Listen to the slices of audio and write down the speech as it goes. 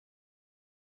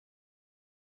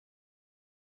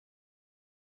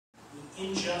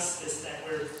injustice that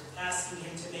we're asking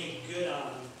him to make good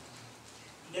on.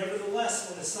 Nevertheless,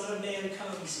 when the Son of Man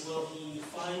comes, will he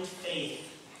find faith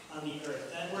on the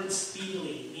earth? That word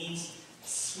speedily means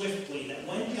swiftly, that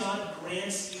when God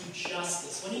grants you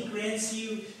justice, when he grants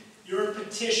you your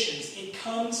petitions, it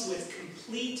comes with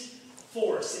complete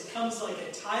force. It comes like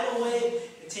a tidal wave.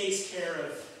 It takes care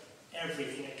of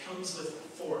everything. It comes with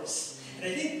force.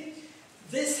 And I think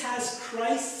this has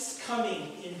Christ's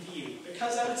coming in view,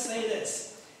 because I would say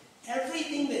this: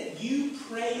 everything that you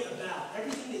pray about,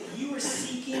 everything that you are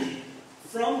seeking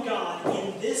from God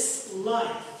in this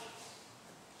life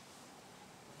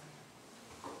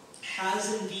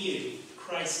has in view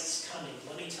Christ's coming.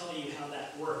 Let me tell you how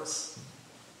that works.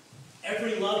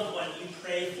 Every loved one you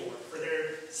pray for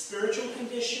their spiritual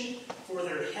condition, for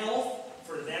their health,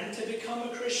 for them to become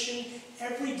a Christian,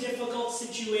 every difficult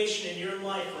situation in your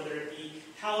life, whether it be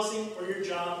housing or your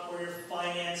job or your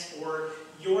finance or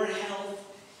your health,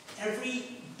 every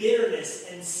bitterness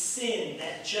and sin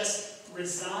that just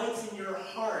resides in your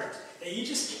heart that you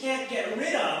just can't get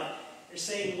rid of, you're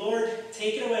saying, Lord,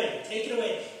 take it away, take it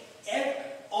away.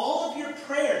 All of your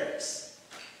prayers,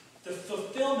 the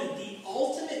fulfillment, the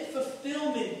ultimate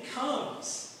fulfillment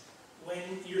comes when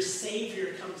your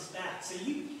Savior comes back. So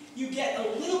you get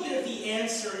a little bit of the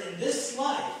answer in this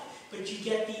life, but you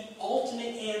get the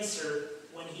ultimate answer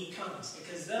when he comes.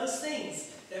 Because those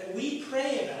things that we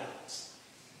pray about,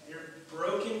 your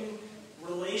broken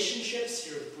relationships,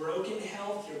 your broken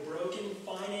health, your broken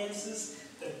finances,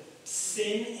 the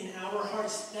sin in our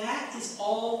hearts, that is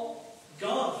all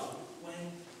gone when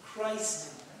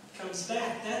Christ comes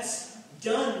back. That's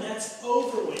done. That's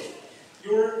over with.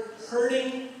 Your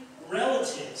hurting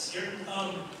relatives, your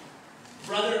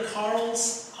Brother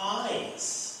Carl's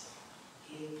eyes,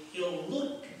 he'll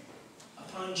look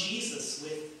upon Jesus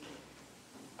with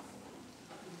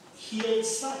healed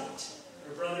sight.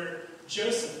 Or Brother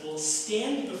Joseph will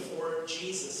stand before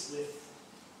Jesus with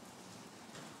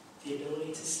the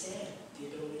ability to stand, the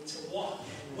ability to walk.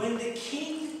 When the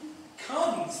King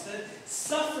comes, the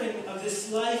suffering of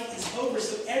this life is over.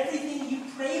 So everything you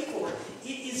pray for, it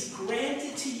is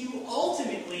granted to you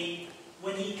ultimately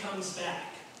when he comes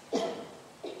back.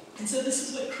 And so this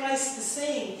is what Christ is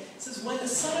saying. It says, when the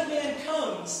Son of Man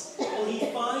comes, will he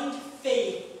find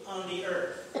faith on the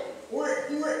earth? Or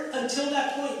until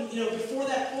that point, before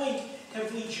that point,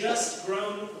 have we just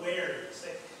grown weary? It's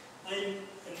like, I'm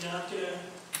not going to,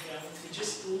 we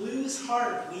just lose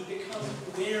heart. We become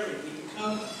weary. We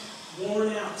become worn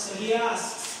out. So he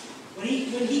asks, when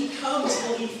he comes,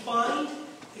 will he find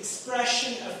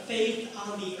expression of faith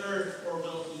on the earth, or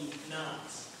will he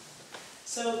not?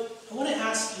 So I want to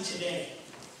ask you today,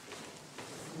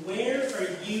 where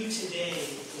are you today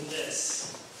in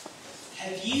this?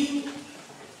 Have you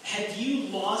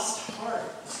lost heart?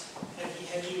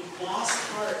 Have you lost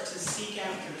heart to seek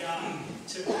after God,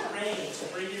 to pray, to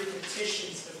bring your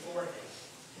petitions before him?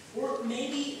 Or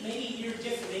maybe you're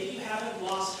different. Maybe you haven't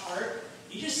lost heart.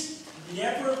 You just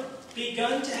never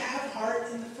begun to have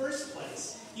heart in the first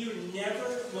place. You were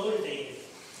never motivated.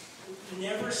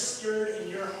 Never stirred in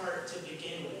your heart to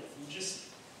begin with. You just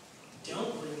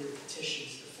don't bring your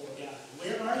petitions before God.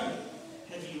 Where are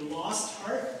you? Have you lost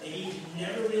heart? Maybe you've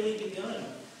never really begun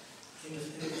in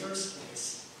the first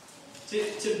place.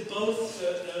 To both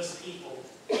those people,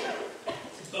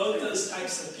 to both those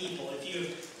types of people, if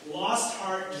you've lost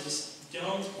heart and just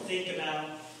don't think about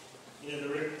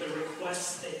the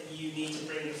requests that you need to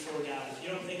bring before God, if you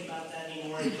don't think about that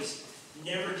anymore, you just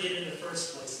never did in the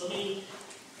first place, let me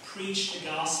preach the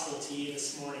gospel to you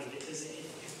this morning, because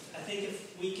I think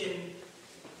if we can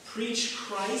preach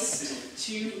Christ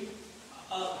to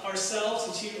ourselves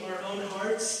and to our own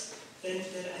hearts, then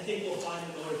I think we'll find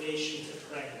the motivation to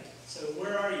pray. So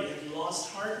where are you? Have you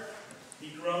lost heart?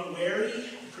 Have you grown weary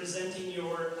presenting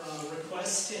your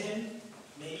requests to him?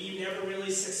 Maybe you've never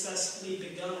really successfully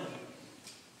begun.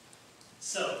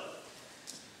 So,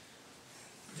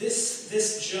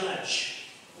 this judge,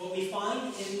 what we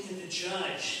find in the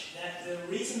judge, that the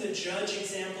reason the judge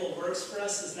example works for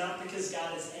us is not because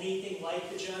God is anything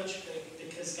like the judge, but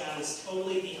because God is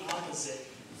totally the opposite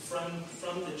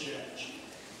from the judge.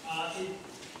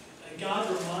 God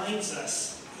reminds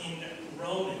us in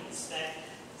Romans that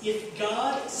if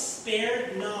God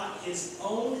spared not his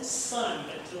own Son,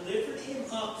 but delivered him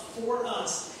up for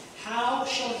us, how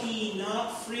shall he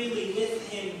not freely with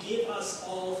him give us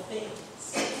all things?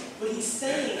 What he's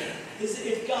saying is that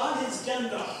if God has done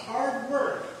the hard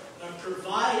work of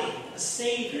providing a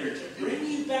Savior to bring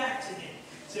you back to him,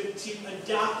 to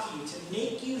adopt you, to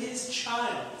make you his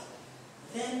child,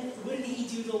 then wouldn't he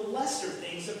do the lesser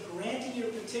things of granting your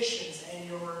petitions and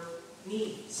your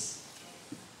needs?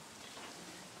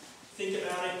 think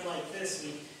about it like this.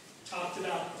 We talked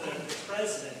about the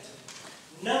president.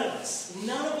 None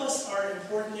of us are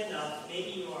important enough.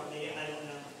 Maybe you are, maybe I don't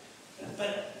know.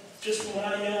 But just from what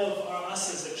I know of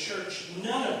us as a church,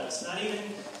 none of us, not even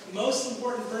the most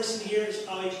important person here is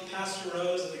probably Pastor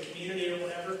Rose of the community or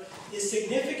whatever, is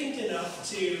significant enough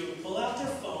to pull out their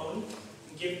phone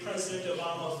and give President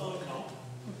Obama a phone call.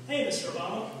 Hey, Mr.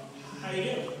 Obama, how you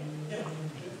doing? Yeah.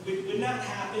 It would not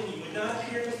happen. You would not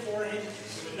appear before him.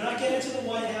 You would not get into the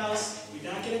White House. You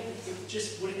would not get it. It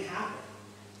just wouldn't happen.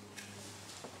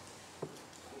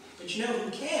 But you know who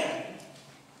can?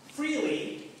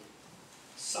 Freely,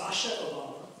 Sasha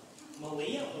Obama,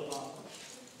 Malia Obama.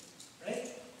 Right?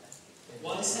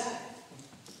 Why is that?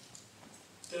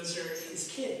 Those are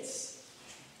his kids.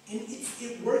 And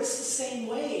it works the same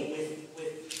way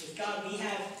with God. We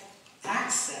have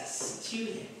access to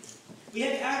him. We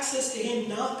have access to him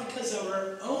not because of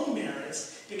our own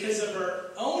merits, because of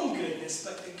our own goodness,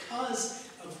 but because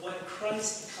of what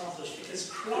Christ accomplished, because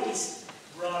Christ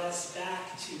brought us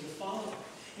back to the Father.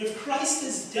 And if Christ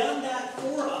has done that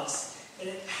for us,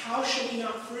 then how shall we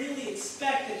not freely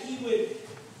expect that he would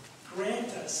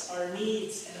grant us our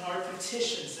needs and our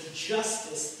petitions, the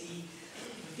justice,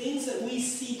 the things that we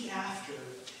seek after?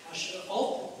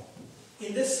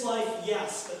 In this life,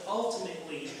 yes, but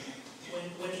ultimately,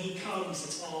 when he comes,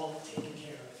 it's all taken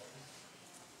care of.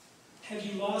 Have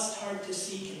you lost heart to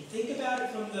seek him? Think about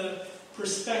it from the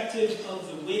perspective of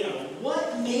the widow.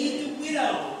 What made the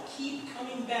widow keep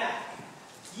coming back?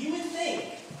 You would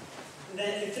think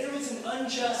that if there was an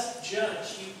unjust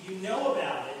judge, you know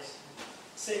about it,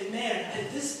 say, man,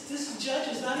 this judge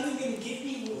is not even going to give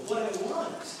me what I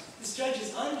want. This judge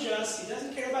is unjust. He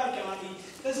doesn't care about God. He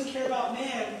doesn't care about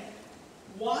man.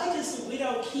 Why does the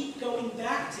widow keep going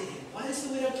back to him? Why does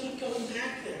the widow keep going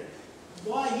back there?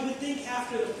 Why? You would think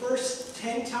after the first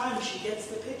 10 times she gets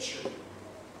the picture.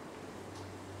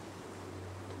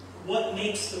 What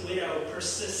makes the widow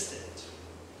persistent?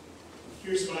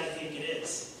 Here's what I think it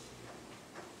is.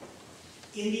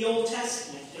 In the Old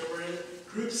Testament, there were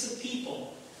groups of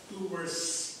people who were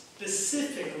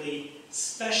specially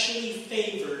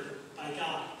favored by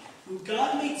God, who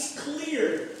God makes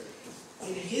clear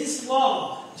in his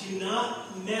law, do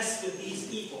not mess with these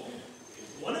people.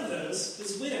 One of those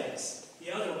was widows.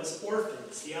 The other was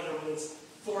orphans. The other was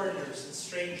foreigners and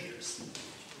strangers.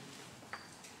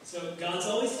 So God's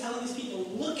always telling these people,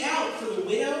 look out for the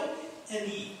widow and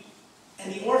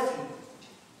the orphan.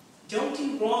 Don't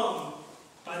do wrong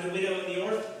by the widow and the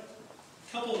orphan.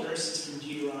 A couple of verses from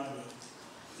Deuteronomy.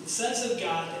 It says of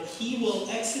God that he will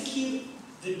execute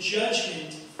the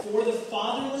judgment for the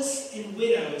fatherless and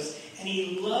widows, and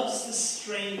he loves the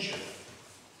stranger.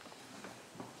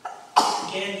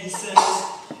 Again, he says,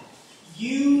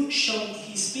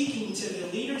 he's speaking to the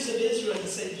leaders of Israel, he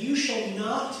said, you shall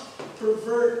not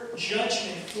pervert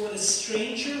judgment for the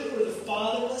stranger or the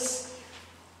fatherless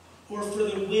or for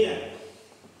the widow.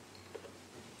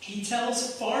 He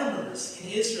tells farmers in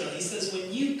Israel, he says,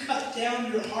 when you cut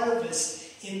down your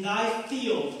harvest in thy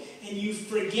field and you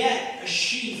forget a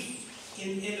sheaf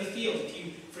in the field, if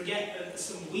you forget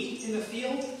some wheat in the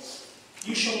field,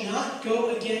 you shall not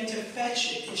go again to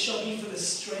fetch it. It shall be for the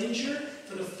stranger,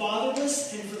 for the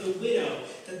fatherless, and for the widow,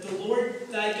 that the Lord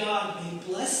thy God may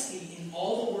bless thee in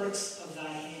all the works of thy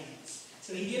hands.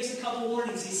 So he gives a couple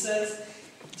warnings. He says,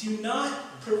 do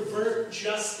not pervert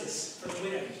justice for the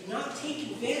widow. Do not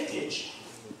take advantage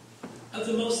of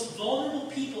the most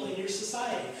vulnerable people in your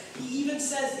society. He even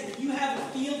says, if you have a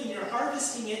field and you're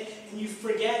harvesting it, and you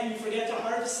forget to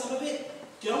harvest some of it,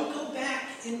 don't go back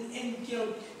and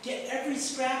get every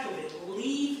scrap of it.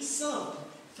 Leave some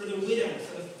for the widow,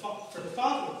 for the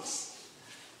fatherless.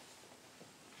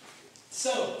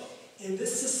 So, in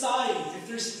this society, if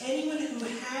there's anyone who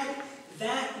had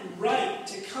that right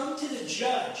to come to the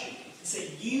judge and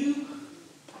say, you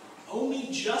owe me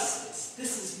justice,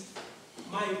 this is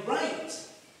my right.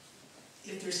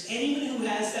 If there's anyone who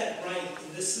has that right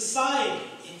in this society,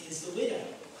 it is the widow.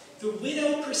 The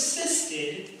widow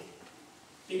persisted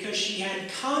because she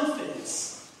had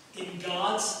confidence in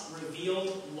God's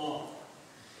revealed law.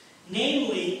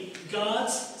 Namely,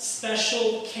 God's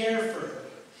special care for her.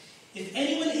 If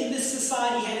anyone in this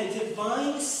society had a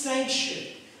divine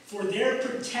sanction for their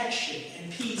protection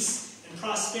and peace and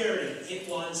prosperity, it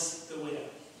was the widow.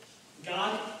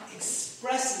 God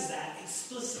expresses that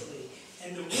explicitly,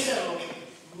 and the widow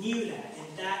knew that,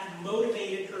 and that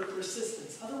motivated her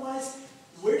persistence. Otherwise,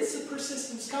 where does the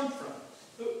persistence come from?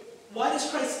 Why does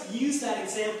Christ use that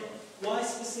example? Why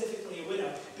specifically a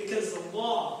widow? Because the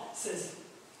law says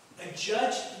a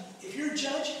judge, if you're a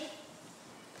judge,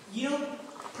 you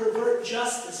don't pervert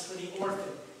justice for the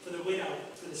orphan. for the widow,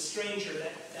 for the stranger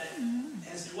that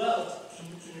has dwelt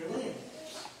in your land.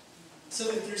 So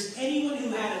if there's anyone who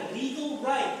had a legal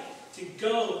right to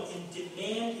go and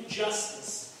demand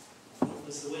justice, it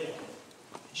was the widow.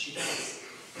 And she does.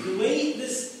 And the way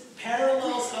this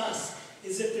parallels us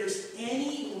is if there's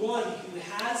anyone who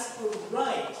has a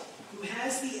right, who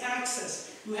has the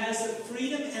access, who has the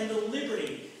freedom and the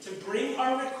liberty to bring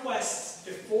our requests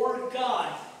before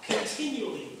God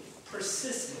continually,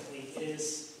 persistently, it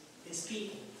is His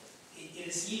people. It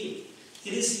is you.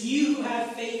 It is you who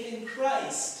have faith in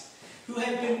Christ, who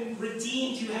have been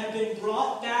redeemed, who have been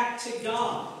brought back to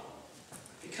God.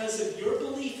 Because of your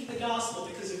belief in the gospel,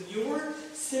 because of your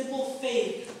simple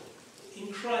faith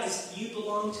in Christ, you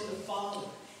belong to the Father.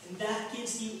 And that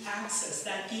gives you access.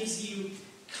 That gives you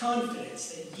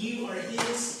confidence that you are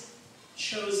His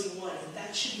chosen one. And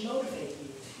that should motivate you.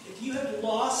 If you have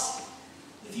lost,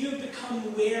 if you have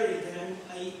become weary, then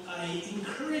I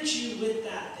encourage you with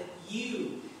that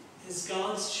you, as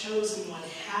God's chosen one,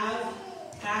 have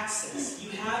access.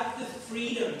 You have the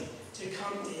freedom to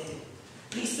come to Him.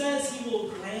 He says He will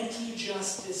grant you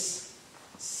justice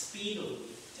speedily.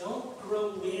 Don't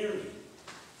grow weary.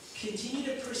 Continue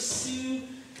to pursue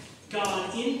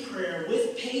God in prayer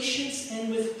with patience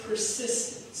and with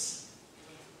persistence.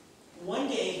 One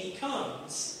day He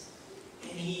comes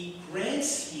and He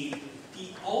grants you the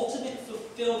ultimate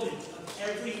fulfillment of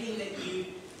everything that you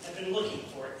have been looking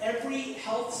for. Every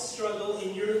health struggle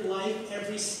in your life,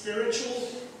 every spiritual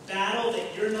battle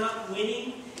that you're not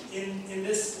winning in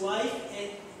this life,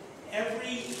 and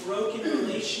every broken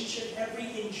relationship,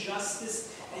 every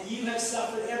injustice that you have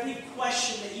suffered, every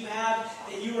question that you have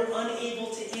that you are unable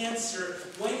to answer,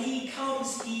 when He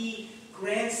comes, He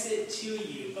grants it to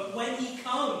you. But when He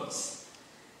comes,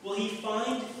 will He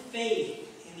find faith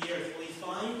in the earth? Will He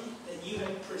find that you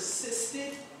have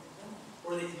persisted,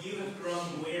 or that you have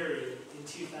grown weary in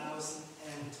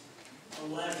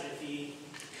 2011? If He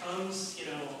comes,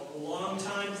 a long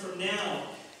time from now,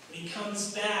 when He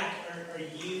comes back, are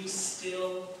you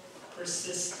still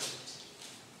persistent?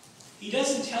 He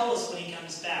doesn't tell us when He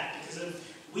comes back, because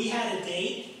if we had a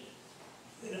date,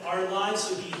 then our lives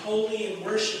would be holy and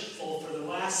worshipful for the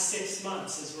last 6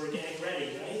 months as we're getting ready,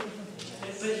 right?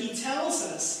 But He tells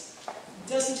us,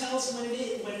 He doesn't tell us when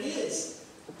it is,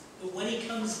 but when He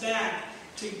comes back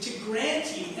to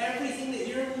grant you everything that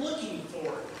you're looking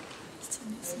for.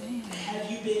 Have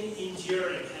you been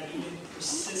enduring? Have you been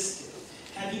persistent?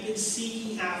 Have you been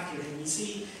seeking after Him? You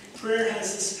see, prayer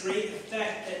has this great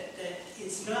effect that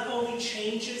it not only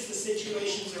changes the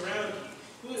situations around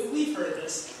you. We've heard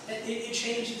this. It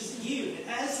changes you.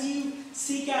 As you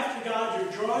seek after God,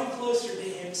 you're drawing closer to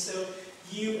Him, so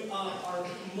you are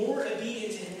more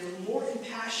obedient to Him. You're more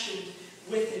impassioned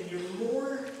with Him. You're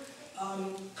more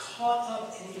caught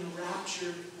up and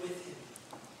enraptured with Him.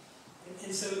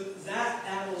 And so that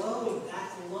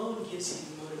alone gives you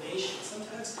the motivation.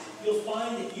 Sometimes you'll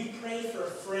find that you pray for a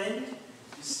friend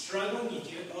who's struggling, you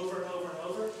do it over and over and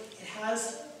over. It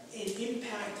has an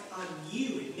impact on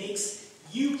you. It makes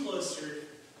you closer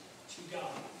to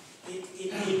God.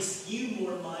 It makes you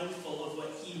more mindful of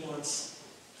what He wants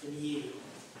from you.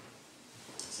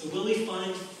 So will He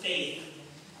find faith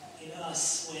in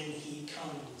us when He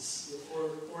comes?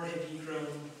 Or have you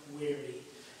grown weary?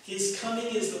 His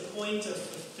coming is the point of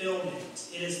fulfillment.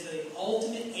 It is the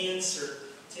ultimate answer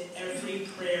to every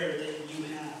prayer that you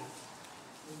have.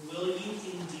 Will you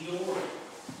endure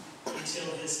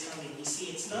until His coming? You see,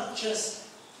 it's not just,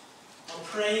 I'll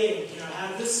pray and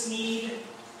have this need,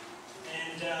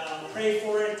 and I'll pray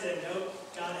for it, and nope,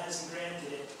 God hasn't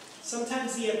granted it.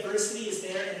 Sometimes the adversity is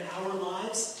there in our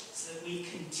lives so that we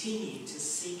continue to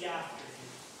seek after Him.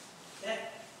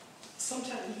 That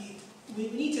sometimes we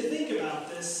need to think about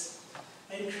this.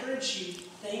 I encourage you,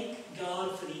 thank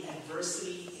God for the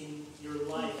adversity in your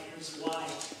life. Here's why.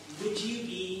 Would you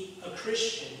be a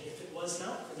Christian if it was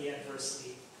not for the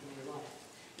adversity in your life?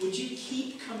 Would you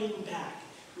keep coming back?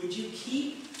 Would you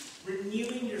keep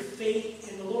renewing your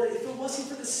faith in the Lord if it wasn't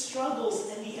for the struggles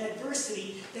and the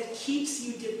adversity that keeps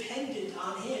you dependent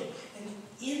on Him? And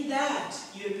in that,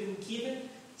 you have been given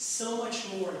so much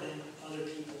more than other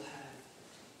people have.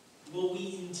 Will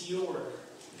we endure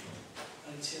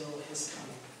until His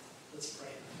coming? Let's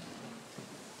pray.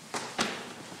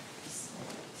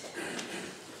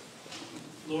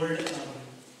 Lord,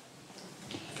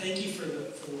 thank You for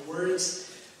the words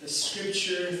of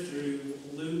Scripture through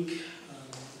Luke.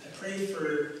 I pray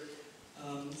for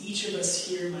each of us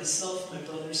here, myself, my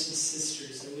brothers and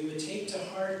sisters, that we would take to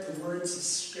heart the words of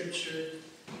Scripture,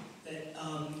 that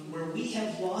where we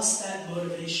have lost that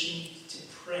motivation to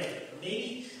pray, or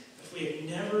maybe if we have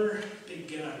never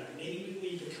begun, or maybe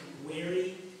we become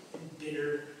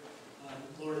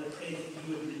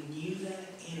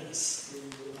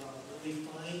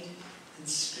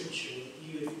Scripture, that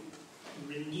you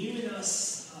would renew in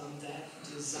us that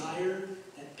desire,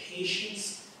 that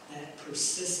patience, that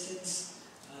persistence.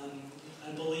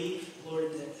 I believe,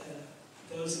 Lord, that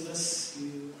those of us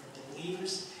who are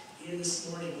believers here this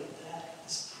morning, that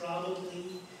is probably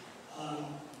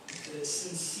the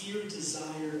sincere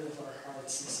desire of our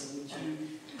hearts. And so would you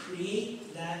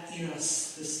create that in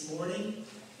us this morning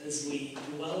as we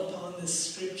dwell upon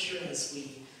this Scripture, as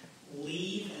we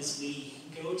leave, as we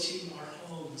go to our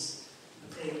homes.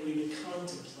 I pray that we would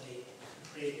contemplate.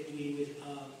 I pray that we would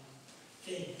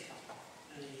think.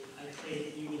 I pray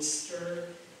that you would stir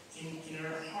in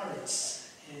our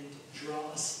hearts and draw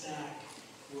us back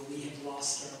where we have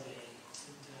lost our way.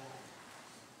 And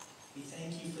we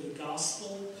thank you for the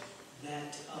gospel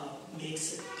that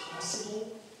makes it possible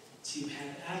to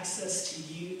have access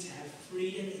to you, to have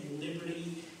freedom and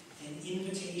liberty and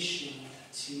invitation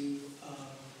to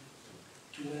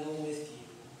dwell with you.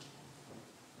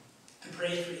 I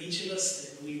pray for each of us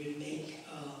that we would make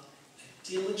a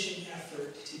diligent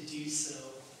effort to do so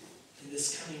in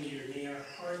this coming year. May our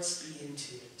hearts be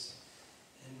into it.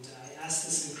 And I ask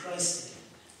this